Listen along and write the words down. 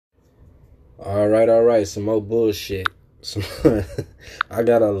All right. Some more bullshit. Some I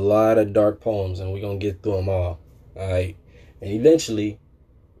got a lot of dark poems, and we're gonna get through them all. All right, and eventually,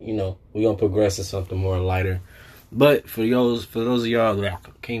 we're gonna progress to something more lighter. But for those of y'all that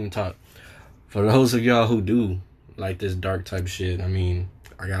can't even talk, for those of y'all who do like this dark type shit, I mean,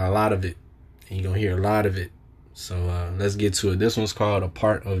 I got a lot of it, and you're gonna hear a lot of it. So let's get to it. This one's called "A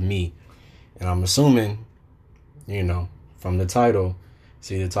Part of Me," and I'm assuming, from the title,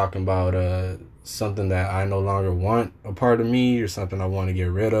 it's either talking about something that I no longer want a part of me, or something I want to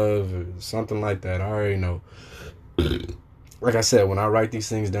get rid of, or something like that. I already know. Like I said, when I write these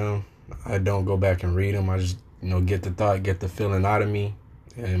things down, I don't go back and read them. I just, get the thought, get the feeling out of me,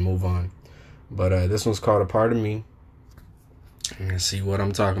 and move on. But this one's called "A Part of Me." And see what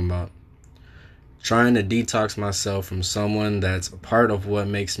I'm talking about. Trying to detox myself from someone that's a part of what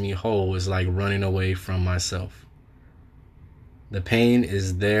makes me whole is like running away from myself. The pain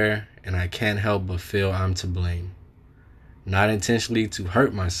is there, and I can't help but feel I'm to blame. Not intentionally to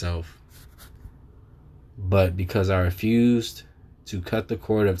hurt myself, but because I refused to cut the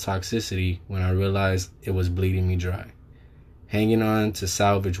cord of toxicity when I realized it was bleeding me dry. Hanging on to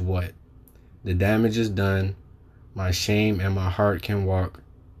salvage what? The damage is done. My shame and my heart can walk.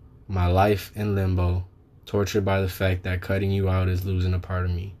 My life in limbo, tortured by the fact that cutting you out is losing a part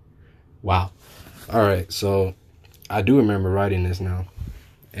of me. Wow. All right, so I do remember writing this now.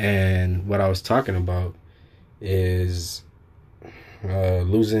 And what I was talking about is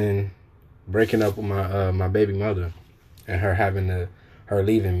breaking up with my baby mother, and her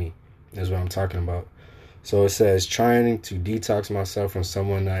leaving me is what I'm talking about. So it says, trying to detox myself from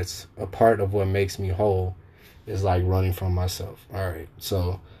someone that's a part of what makes me whole is like running from myself. All right,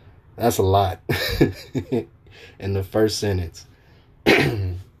 so that's a lot in the first sentence.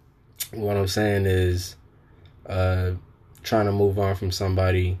 What I'm saying is, trying to move on from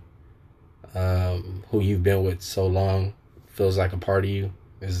somebody who you've been with so long feels like a part of you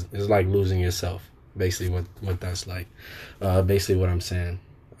is like losing yourself. Basically, what that's like. Basically, what I'm saying.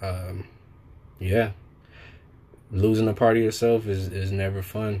 Yeah, losing a part of yourself is never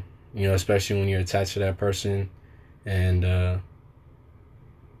fun. Especially when you're attached to that person, and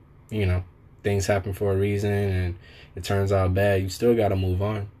things happen for a reason, and it turns out bad. You still got to move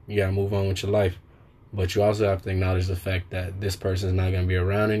on. You got to move on with your life. But you also have to acknowledge the fact that this person is not going to be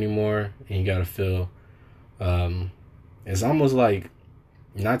around anymore. And you got to feel, it's almost like,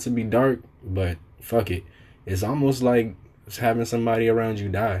 not to be dark, but fuck it. It's almost like having somebody around you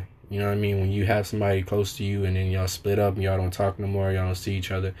die. You know what I mean? When you have somebody close to you and then y'all split up and y'all don't talk no more, y'all don't see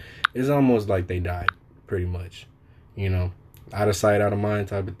each other. It's almost like they died, pretty much. Out of sight, out of mind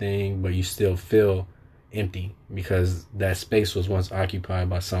type of thing, but you still feel empty because that space was once occupied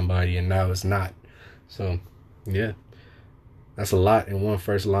by somebody and now it's not. So, yeah, that's a lot in one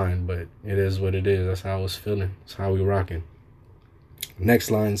first line, but it is what it is. That's how I was feeling. That's how we rocking.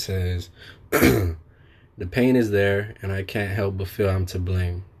 Next line says, the pain is there, and I can't help but feel I'm to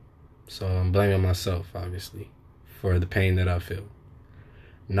blame. So I'm blaming myself, obviously, for the pain that I feel.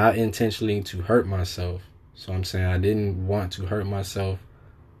 Not intentionally to hurt myself. So I'm saying I didn't want to hurt myself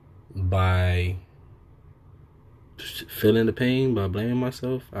by feeling the pain, by blaming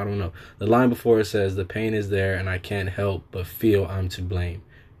myself. I don't know. The line before it says, the pain is there and I can't help but feel I'm to blame.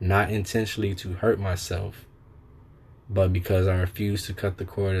 Not intentionally to hurt myself, but because I refused to cut the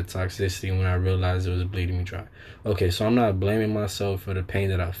cord of toxicity when I realized it was bleeding me dry. Okay, so I'm not blaming myself for the pain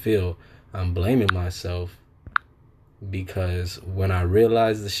that I feel. I'm blaming myself because when I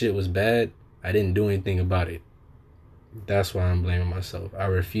realized the shit was bad, I didn't do anything about it. That's why I'm blaming myself. I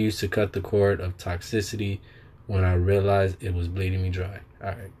refused to cut the cord of toxicity when I realized it was bleeding me dry. All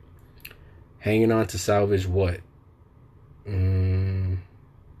right. Hanging on to salvage what? Hanging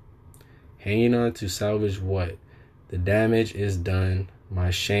on to salvage what? The damage is done.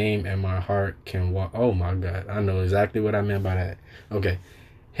 My shame and my heart can walk. Oh my God. I know exactly what I meant by that. Okay.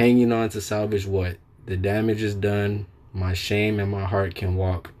 Hanging on to salvage what? The damage is done. My shame and my heart can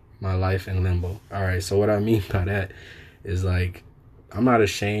walk. My life in limbo. All right. So what I mean by that is, like, I'm not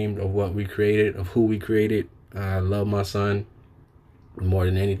ashamed of what we created, of who we created. I love my son more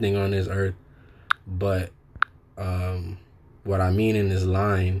than anything on this earth. But what I mean in this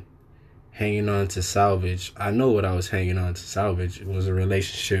line, hanging on to salvage, I know what I was hanging on to salvage. It was a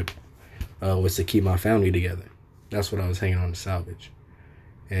relationship, was to keep my family together. That's what I was hanging on to salvage.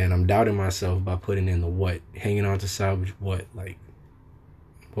 And I'm doubting myself by putting in the what. Hanging on to salvage what? Like,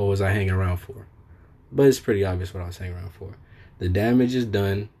 what was I hanging around for? But it's pretty obvious what I was hanging around for. The damage is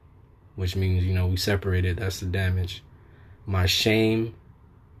done, which means, we separated. That's the damage. My shame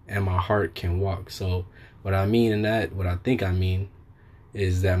and my heart can walk. So what I mean in that, what I think I mean,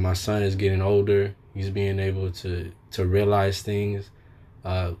 is that my son is getting older. He's being able to realize things.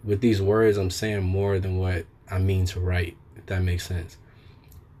 With these words, I'm saying more than what I mean to write, if that makes sense.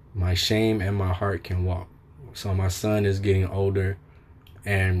 My shame and my heart can walk. So my son is getting older,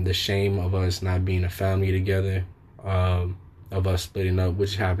 and the shame of us not being a family together, of us splitting up,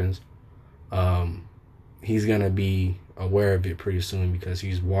 which happens, he's gonna be aware of it pretty soon because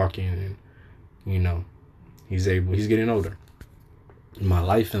he's walking and, you know, he's getting older. My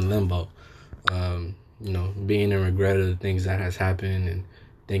life in limbo, you know, being in regret of the things that has happened and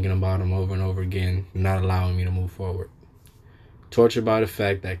thinking about them over and over again, not allowing me to move forward. Tortured by the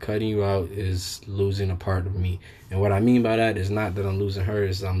fact that cutting you out is losing a part of me. And what I mean by that is not that I'm losing her,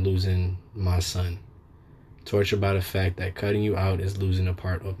 is I'm losing my son. Tortured by the fact that cutting you out is losing a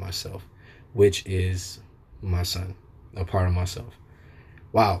part of myself, which is my son, a part of myself.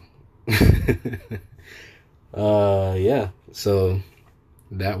 Wow. Yeah. So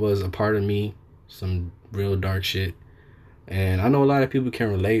that was a part of me, some real dark shit. And I know a lot of people can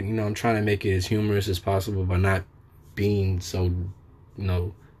relate. You know, I'm trying to make it as humorous as possible by not being so, you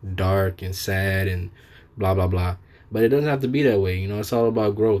know, dark and sad and blah, blah, blah. But it doesn't have to be that way. You know, it's all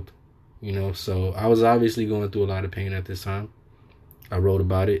about growth. You know, so I was obviously going through a lot of pain at this time. I wrote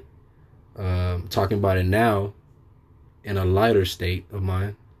about it, talking about it now in a lighter state of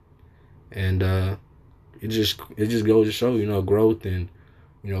mind. And it just goes to show, you know, growth and,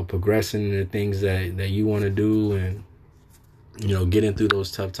 you know, progressing in the things that you want to do, and, you know, getting through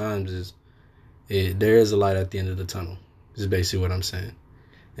those tough times there is a light at the end of the tunnel. Is basically what I'm saying.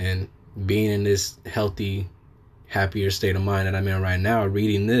 And being in this healthy, happier state of mind that I'm in right now,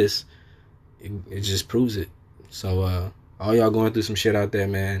 reading this, it just proves it. So all y'all going through some shit out there,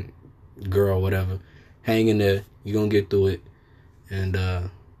 man, girl, whatever, hang in there. You're gonna get through it.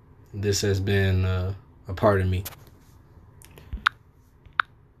 And this has been a part of me.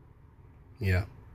 Yeah.